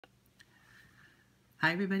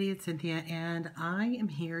Hi everybody, it's Cynthia, and I am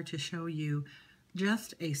here to show you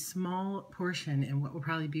just a small portion in what will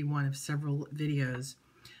probably be one of several videos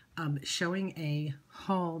showing a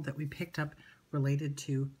haul that we picked up related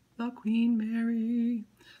to the Queen Mary.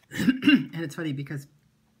 And it's funny because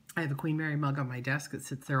I have a Queen Mary mug on my desk that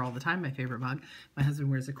sits there all the time, my favorite mug. My husband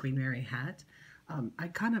wears a Queen Mary hat. I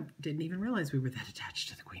kind of didn't even realize we were that attached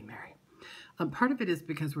to the Queen Mary. Part of it is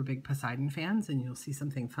because we're big Poseidon fans, and you'll see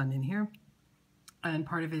something fun in here. And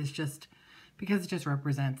part of it is just because it just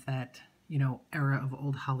represents that, era of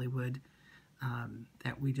old Hollywood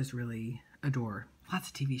that we just really adore. Lots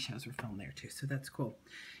of TV shows were filmed there too, so that's cool.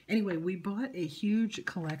 Anyway, we bought a huge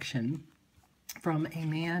collection from a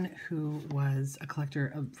man who was a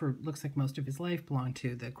collector for looks like most of his life, belonged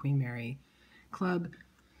to the Queen Mary Club.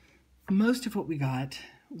 Most of what we got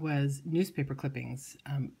was newspaper clippings,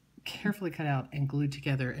 carefully cut out and glued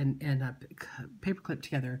together and paper clipped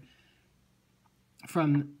together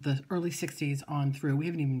from the early 60s on through. We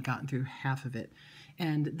haven't even gotten through half of it.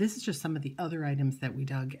 And this is just some of the other items that we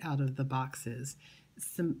dug out of the boxes.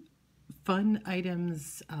 Some fun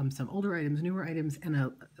items, some older items, newer items,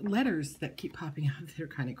 and letters that keep popping up that are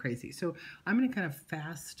kind of crazy. So I'm going to kind of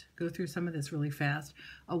go through some of this really fast.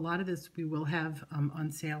 A lot of this we will have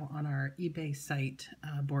on sale on our eBay site,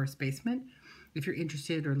 Boris Basement. If you're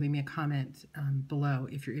interested, or leave me a comment below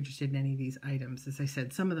if you're interested in any of these items. As I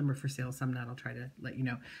said, some of them are for sale, some not. I'll try to let you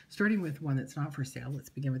know. Starting with one that's not for sale, let's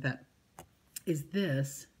begin with that, is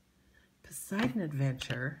this Poseidon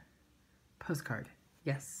Adventure postcard.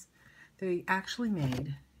 Yes, they actually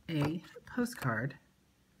made a postcard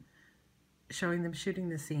showing them shooting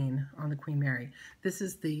the scene on the Queen Mary. This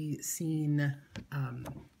is the scene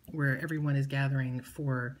where everyone is gathering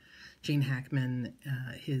for Gene Hackman,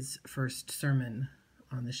 his first sermon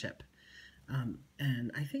on the ship.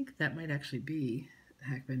 And I think that might actually be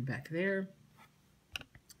Hackman back there.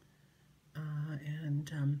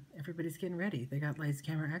 And everybody's getting ready. They got lights,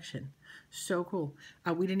 camera, action. So cool.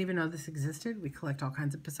 We didn't even know this existed. We collect all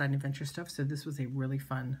kinds of Poseidon Adventure stuff, so this was a really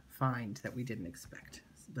fun find that we didn't expect.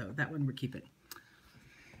 So that one we're keeping.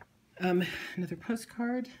 Another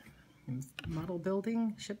postcard. Model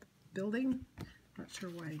building, ship building. Not sure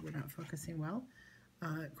why we're not focusing well.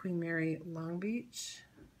 Queen Mary, Long Beach.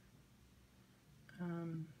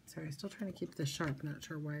 Sorry, I'm still trying to keep this sharp. Not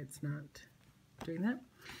sure why it's not doing that.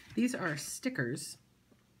 These are stickers,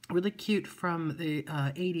 really cute, from the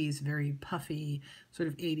 80s, very puffy sort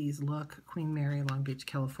of 80s look. Queen Mary, Long Beach,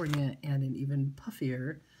 California, and an even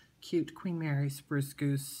puffier, cute Queen Mary Spruce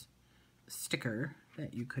Goose sticker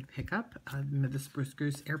that you could pick up. The Spruce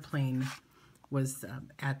Goose airplane was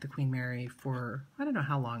at the Queen Mary for, I don't know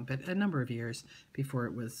how long, but a number of years before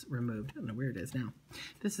it was removed. I don't know where it is now.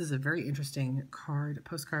 This is a very interesting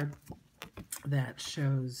postcard that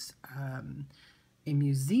shows a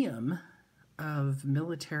museum of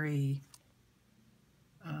military,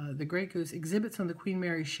 the Grey Goose exhibits on the Queen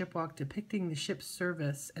Mary shipwalk depicting the ship's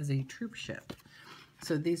service as a troop ship.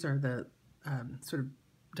 So these are the sort of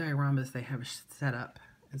dioramas they have set up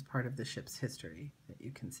as part of the ship's history that you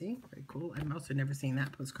can see. Very cool. I'm also never seen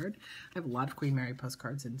that postcard. I have a lot of Queen Mary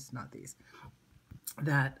postcards, and it's not these.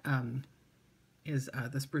 That is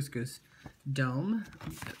the Spruce Goose dome.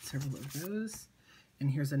 We've got several of those. And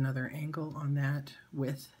here's another angle on that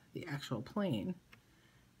with the actual plane,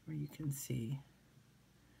 where you can see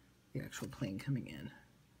the actual plane coming in.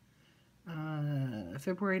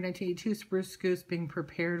 February 1982, Spruce Goose being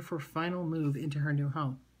prepared for final move into her new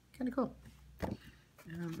home. Kind of cool.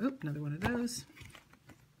 Another one of those.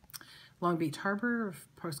 Long Beach Harbor,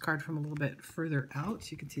 postcard from a little bit further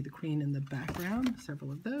out. You can see the Queen in the background,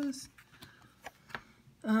 several of those.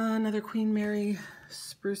 Another Queen Mary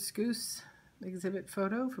Spruce Goose exhibit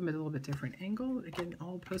photo from a little bit different angle. Again,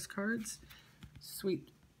 all postcards.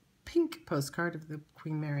 Sweet pink postcard of the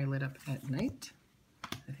Queen Mary lit up at night.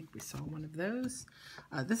 I think we saw one of those.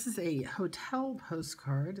 This is a hotel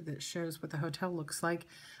postcard that shows what the hotel looks like.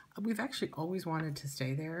 We've actually always wanted to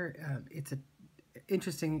stay there. It's an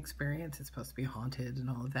interesting experience. It's supposed to be haunted and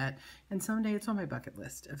all of that. And someday it's on my bucket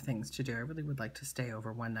list of things to do. I really would like to stay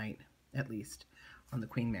over one night, at least, on the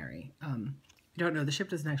Queen Mary. You don't know, the ship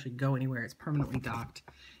doesn't actually go anywhere. It's permanently docked.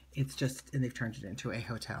 It's just, and they've turned it into a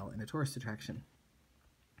hotel and a tourist attraction.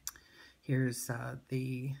 Here's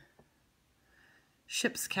the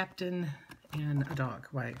ship's captain and a dog.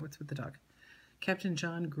 Why? What's with the dog? Captain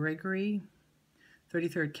John Gregory,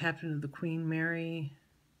 33rd captain of the Queen Mary,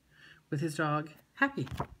 with his dog, Happy.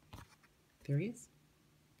 There he is,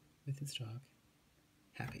 with his dog,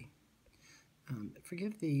 Happy.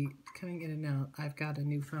 Forgive the coming in and out. I've got a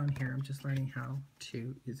new phone here. I'm just learning how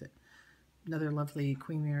to use it. Another lovely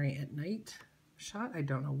Queen Mary at night shot. I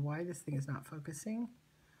don't know why this thing is not focusing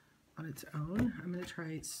on its own. I'm going to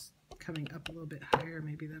try coming up a little bit higher.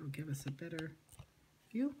 Maybe that'll give us a better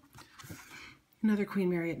view. Another Queen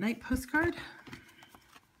Mary at Night postcard.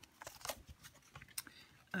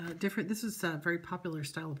 Different. This is a very popular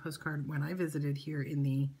style of postcard when I visited here in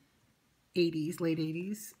the 80s, late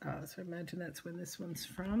 80s. So I imagine that's when this one's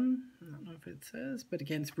from. I don't know if it says, but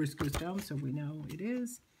again, Spruce Goes Down, so we know it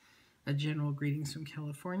is. A general greetings from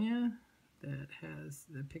California that has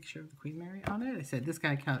the picture of the Queen Mary on it. I said this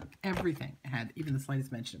guy caught everything. It had even the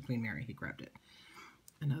slightest mention of Queen Mary. He grabbed it.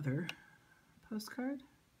 Another postcard.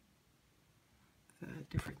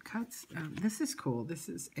 Different cuts. This is cool. This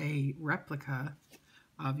is a replica,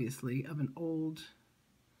 obviously, of an old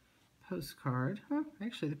postcard. Oh,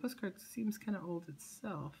 actually, the postcard seems kind of old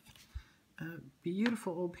itself.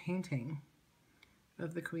 Beautiful old painting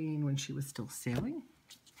of the Queen when she was still sailing.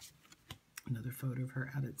 Another photo of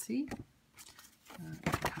her out at sea.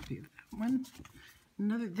 A copy of that one.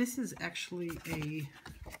 This is actually a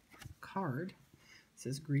card. It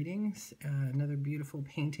says greetings. Another beautiful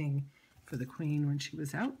painting for the Queen when she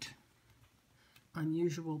was out.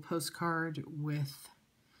 Unusual postcard with,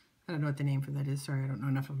 I don't know what the name for that is. Sorry, I don't know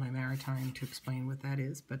enough of my maritime to explain what that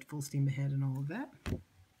is, but full steam ahead and all of that.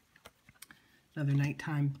 Another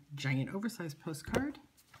nighttime giant oversized postcard.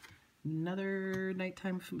 Another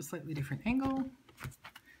nighttime from a slightly different angle.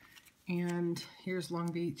 And here's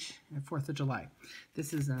Long Beach and 4th of July.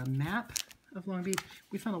 This is a map of Long Beach.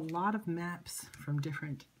 We found a lot of maps from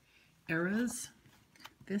different eras.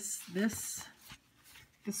 This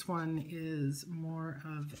one is more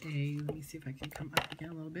of a, let me see if I can come up again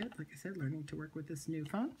a little bit. Like I said, learning to work with this new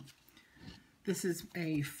phone. This is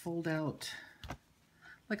a fold-out,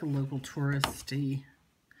 like a local touristy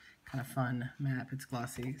kind of fun map. It's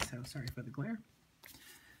glossy, so sorry for the glare.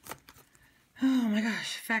 Oh my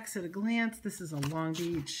gosh, facts at a glance. This is a Long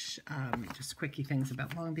Beach, just quickie things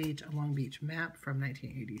about Long Beach, a Long Beach map from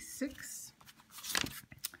 1986.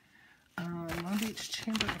 Long Beach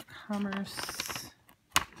Chamber of Commerce.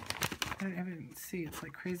 I didn't see, it's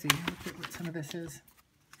like crazy. Look at what some of this is.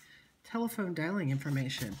 Telephone dialing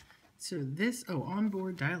information. So this,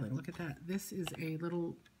 onboard dialing, look at that. This is a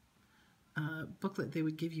little booklet they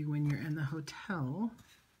would give you when you're in the hotel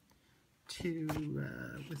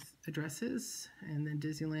with addresses, and then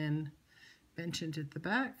Disneyland mentioned at the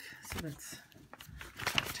back. So that's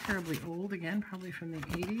terribly old, again, probably from the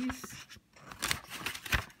 80s.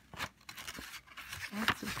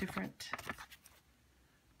 Lots of different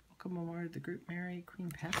welcome memorial, the Group Mary, Queen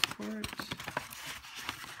Passport.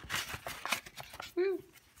 Woo!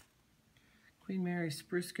 Queen Mary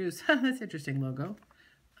Spruce Goose. That's interesting logo.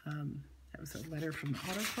 That was a letter from the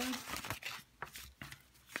Auto Club.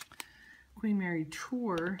 Queen Mary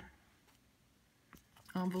Tour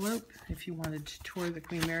envelope. If you wanted to tour the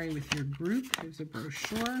Queen Mary with your group, there's a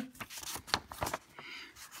brochure.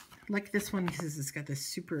 Like this one because it's got this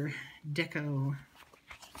super deco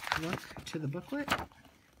look to the booklet.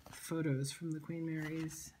 Photos from the Queen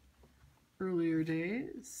Mary's earlier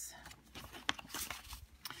days.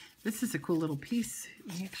 This is a cool little piece.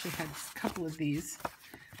 We actually had a couple of these.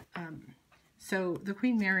 So the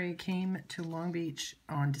Queen Mary came to Long Beach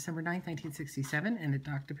on December 9th, 1967, and it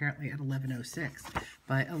docked apparently at 11:06.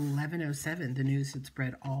 By 11:07, the news had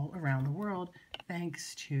spread all around the world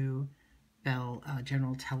thanks to Bell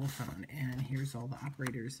General Telephone. And here's all the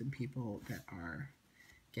operators and people that are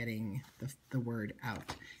getting the word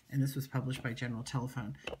out. And this was published by General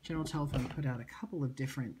Telephone. General Telephone put out a couple of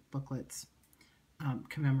different booklets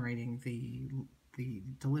commemorating the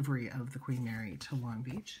delivery of the Queen Mary to Long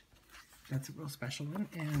Beach. That's a real special one.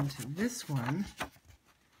 And this one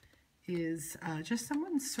is just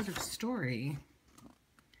someone's sort of story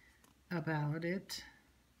about it.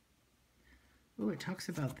 Oh, it talks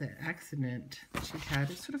about the accident she had.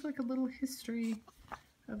 It's sort of like a little history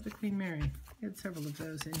of the Queen Mary. We had several of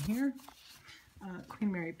those in here.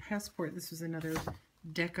 Queen Mary Passport. This was another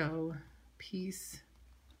deco piece,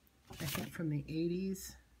 I think from the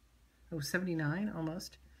 80s. Oh, 79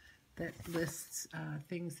 almost. That lists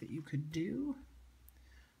things that you could do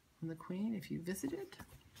on the Queen if you visited.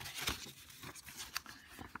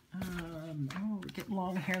 Oh, we're getting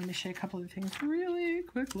long here. Let me show you a couple of things really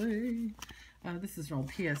quickly. This is an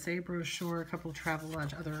old PSA brochure, a couple of travel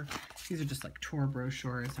lodge, these are just like tour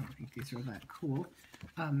brochures. I don't think these are that cool.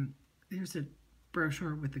 There's a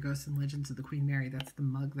brochure with the ghosts and legends of the Queen Mary. That's the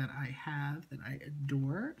mug that I have that I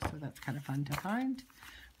adore, so that's kind of fun to find.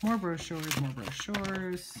 More brochures, more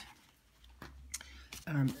brochures.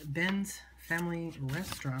 Ben's Family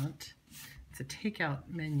Restaurant. It's a takeout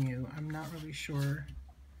menu. I'm not really sure.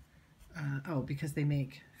 Oh, because they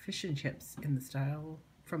make fish and chips in the style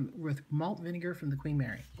with malt vinegar from the Queen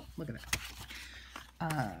Mary. Look at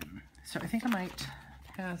that. So I think I might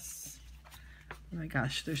pass. Oh my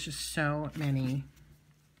gosh, there's just so many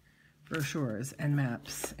brochures and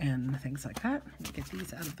maps and things like that. Let me get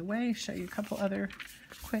these out of the way, show you a couple other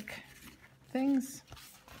quick things.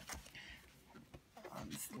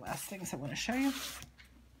 This is the last things I want to show you.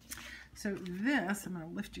 So this, I'm going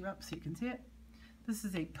to lift you up so you can see it. This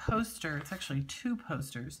is a poster. It's actually two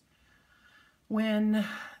posters. When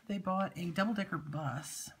they bought a double-decker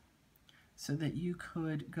bus so that you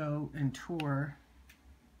could go and tour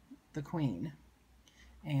the Queen.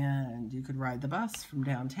 And you could ride the bus from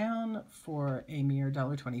downtown for a mere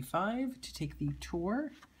 $1.25 to take the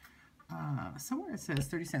tour. Somewhere it says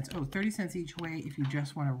 30 cents. Oh, 30 cents each way if you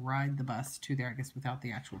just want to ride the bus to there, I guess, without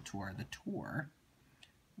the actual tour. The tour,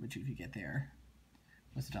 which if you get there,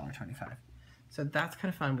 was $1.25. So that's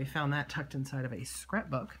kind of fun. We found that tucked inside of a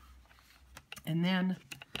scrapbook. And then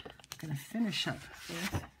I'm going to finish up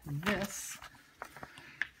with this.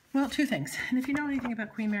 Well, two things. And if you know anything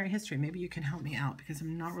about Queen Mary history, maybe you can help me out because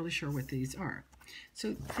I'm not really sure what these are.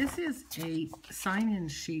 So this is a sign-in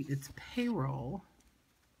sheet. It's payroll.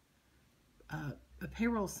 A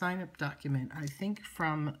payroll sign-up document, I think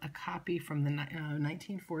from a copy from the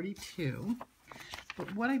 1942.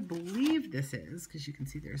 But what I believe this is, because you can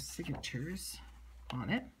see there's signatures on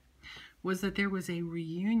it, was that there was a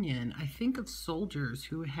reunion, I think, of soldiers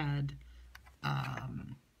who had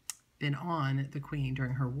been on the Queen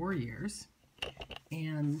during her war years.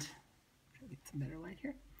 And try to get some better light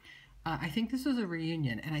here. I think this was a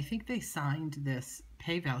reunion, and I think they signed this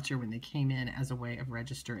pay voucher when they came in as a way of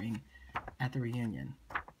registering at the reunion.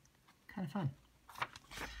 Kind of fun.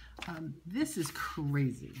 This is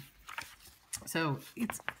crazy. So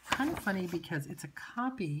it's kind of funny because it's a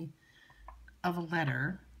copy of a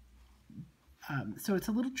letter. So it's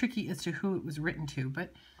a little tricky as to who it was written to,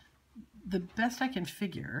 but the best I can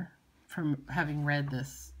figure from having read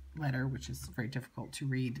this letter, which is very difficult to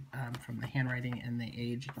read from the handwriting and the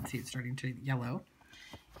age, you can see it's starting to yellow,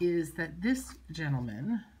 is that this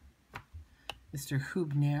gentleman, Mr.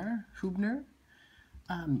 Hubner,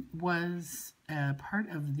 was part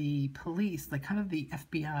of the police, like kind of the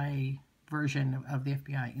FBI version of the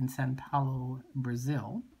FBI in São Paulo,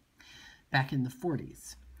 Brazil, back in the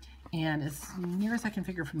 40s. And as near as I can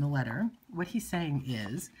figure from the letter, what he's saying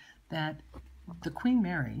is that the Queen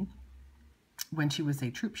Mary, when she was a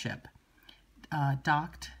troop ship,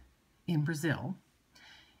 docked in Brazil,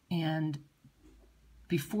 and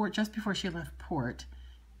just before she left port,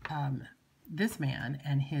 this man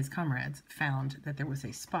and his comrades found that there was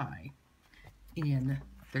a spy in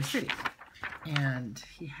their city. And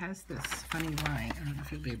he has this funny line. I don't know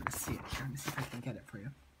if you'll be able to see it here. Let me see if I can get it for you.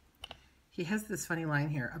 He has this funny line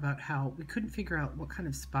here about how we couldn't figure out what kind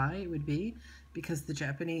of spy it would be because the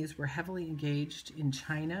Japanese were heavily engaged in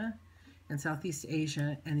China and Southeast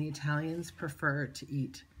Asia, and the Italians prefer to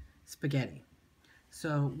eat spaghetti.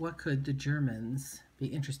 So what could the Germans be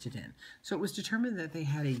interested in? So it was determined that they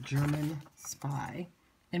had a German spy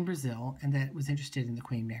in Brazil and that was interested in the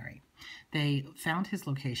Queen Mary. They found his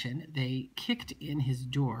location. They kicked in his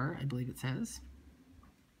door, I believe it says.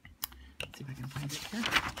 Let's see if I can find it here.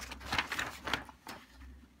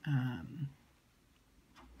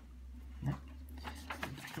 No.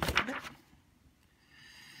 Back a little bit.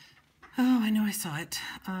 Oh, I know I saw it.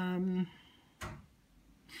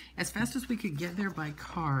 As fast as we could get there by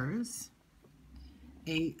cars,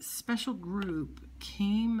 a special group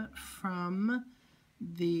came from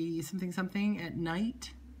the something at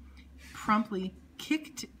night, promptly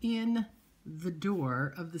kicked in the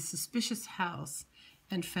door of the suspicious house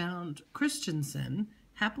and found Christensen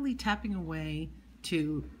happily tapping away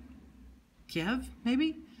to Kiev,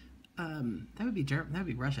 maybe? That would be German. That would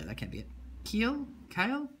be Russia. That can't be it.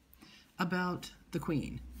 Kyle? About the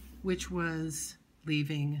Queen, which was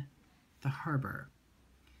leaving the harbor.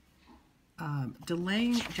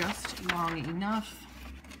 Delaying just long enough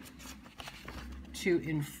to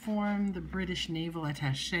inform the British naval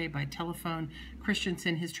attaché by telephone.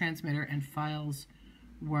 Christensen, his transmitter, and files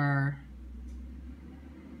were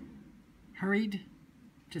hurried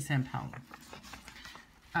to São Paulo.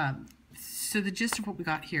 So the gist of what we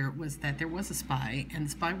got here was that there was a spy, and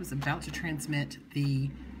the spy was about to transmit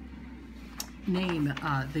the name,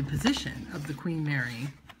 the position of the Queen Mary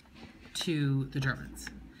to the Germans.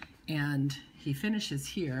 And he finishes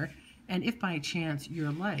here, and if by chance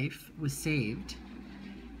your life was saved,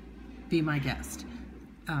 be my guest.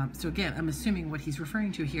 So again, I'm assuming what he's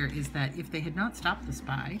referring to here is that if they had not stopped the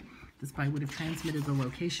spy would have transmitted the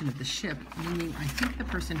location of the ship, meaning I think the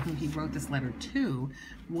person whom he wrote this letter to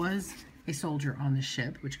was a soldier on the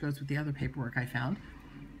ship, which goes with the other paperwork I found.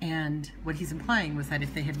 And what he's implying was that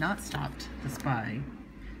if they had not stopped the spy,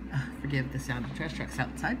 forgive the sound of trash trucks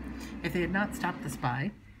outside, if they had not stopped the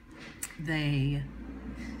spy, the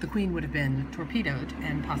Queen would have been torpedoed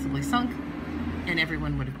and possibly sunk, and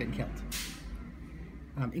everyone would have been killed,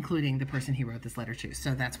 including the person he wrote this letter to.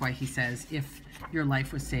 So that's why he says, if your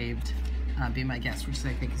life was saved, be my guest, which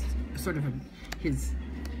I think is sort of his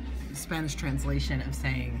Spanish translation of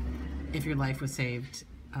saying, if your life was saved,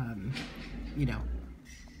 you know,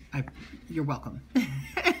 you're welcome.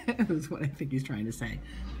 Is what I think he's trying to say.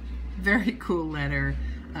 Very cool letter.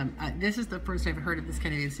 This is the first I've heard of this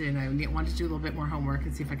kind of incident. I wanted to do a little bit more homework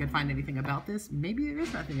and see if I could find anything about this. Maybe there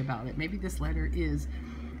is nothing about it. Maybe this letter is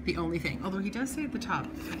the only thing. Although he does say at the top,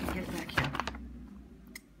 if I can get it back here,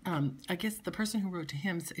 I guess the person who wrote to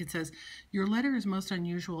him, it says, your letter is most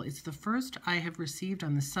unusual. It's the first I have received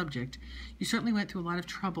on the subject. You certainly went through a lot of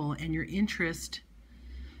trouble, and your interest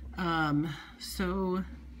so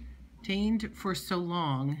detained for so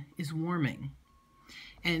long is warming.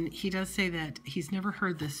 And he does say that he's never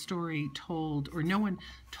heard this story told, or no one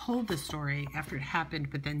told the story after it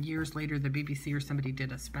happened, but then years later the BBC or somebody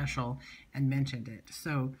did a special and mentioned it.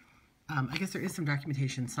 So I guess there is some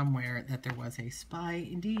documentation somewhere that there was a spy,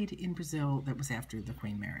 indeed, in Brazil that was after the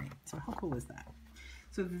Queen Mary. So how cool is that?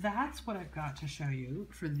 So that's what I've got to show you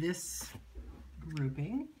for this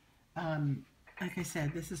grouping. Like I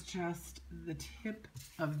said, this is just the tip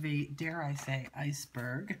of the, dare I say,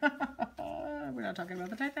 iceberg. We're not talking about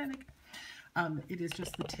the Titanic. It is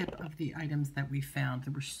just the tip of the items that we found.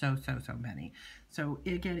 There were so many. So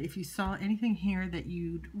again, if you saw anything here that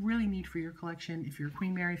you'd really need for your collection, if you're a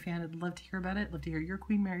Queen Mary fan, I'd love to hear about it. Love to hear your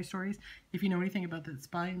Queen Mary stories. If you know anything about that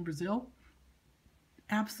spy in Brazil,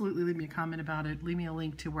 absolutely leave me a comment about it. Leave me a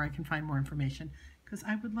link to where I can find more information, because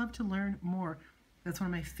I would love to learn more. That's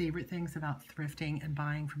one of my favorite things about thrifting and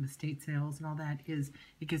buying from estate sales and all that, is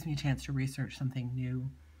it gives me a chance to research something new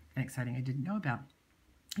and exciting I didn't know about.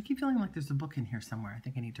 I keep feeling like there's a book in here somewhere. I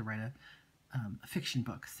think I need to write a fiction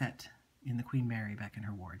book set in the Queen Mary back in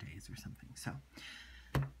her war days or something. So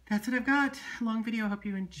that's what I've got. Long video. I hope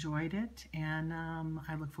you enjoyed it, and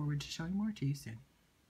I look forward to showing more to you soon.